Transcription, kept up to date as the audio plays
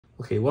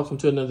Okay, welcome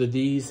to another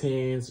D's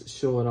Hands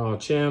Show It All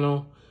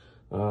channel.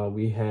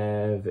 We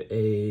have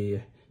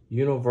a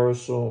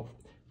universal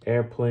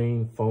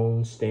airplane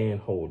phone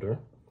stand holder.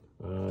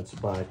 It's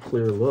by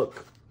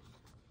Klearlook,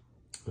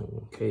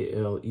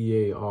 K-L-E-A-R-L-O-O-K.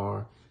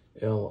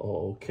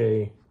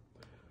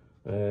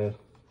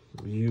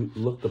 You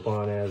looked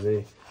upon as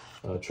a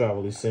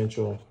travel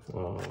essential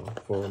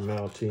for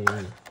mounting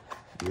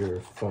your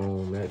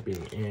phone, that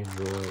being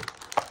Android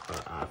or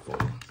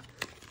iPhone.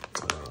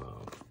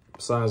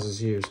 Sizes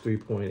here is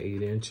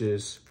 3.8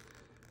 inches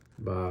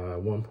by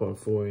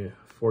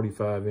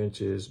 1.45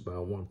 inches by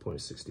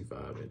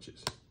 1.65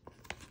 inches.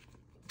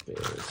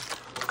 Let's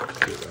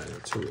get right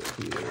into it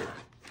here.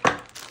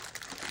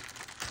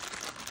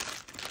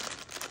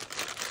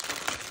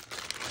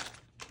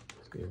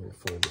 We'll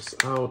fold this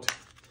out.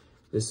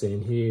 This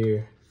in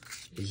here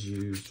is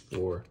used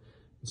for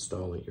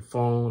installing your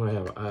phone. I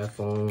have an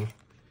iPhone.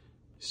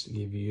 Just to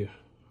give you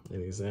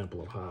an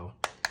example of how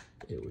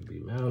it would be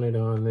mounted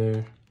on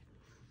there.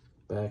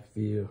 Back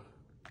view,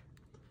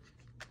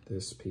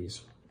 this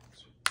piece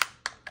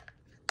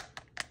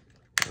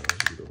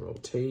allows you to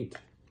rotate.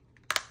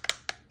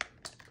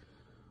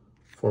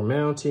 For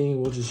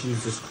mounting, we'll just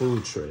use this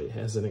food tray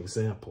as an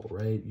example,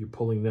 right? You're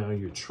pulling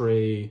down your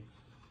tray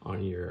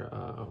on your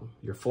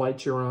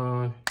flight you're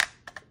on,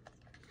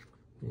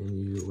 and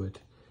you would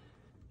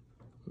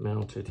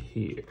mount it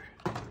here.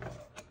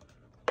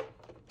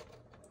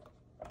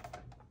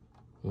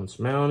 Once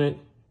mounted,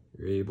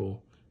 you're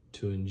able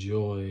to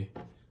enjoy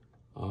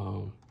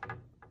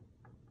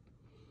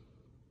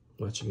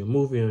watching a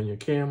movie on your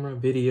camera,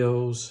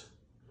 videos,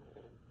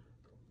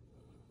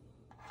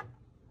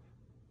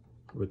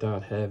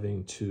 without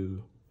having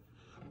to,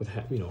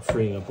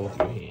 freeing up both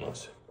your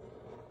hands.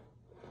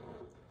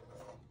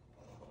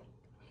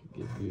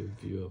 Give you a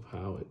view of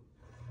how it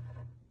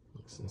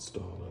looks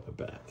installed on the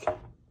back.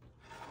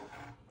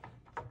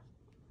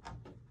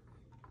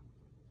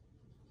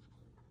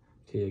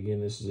 Okay,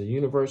 again, this is a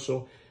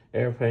universal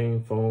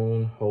airplane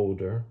phone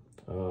holder,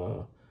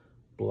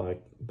 by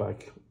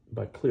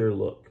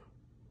Klearlook.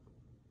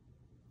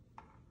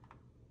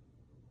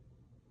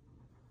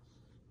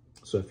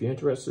 So if you're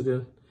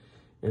interested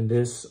in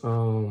this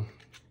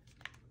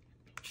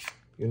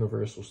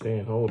universal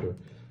stand holder,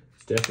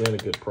 it's definitely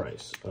at a good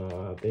price.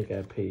 I think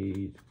I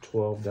paid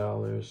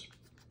 $12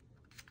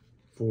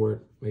 for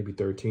it, maybe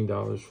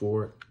 $13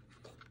 for it.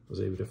 I was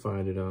able to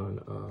find it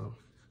on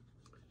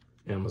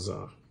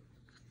Amazon.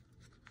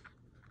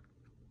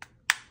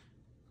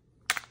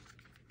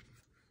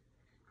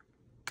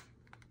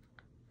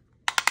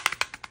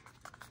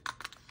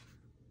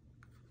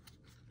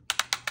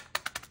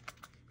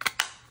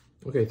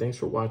 Okay, thanks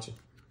for watching.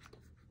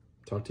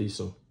 Talk to you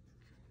soon.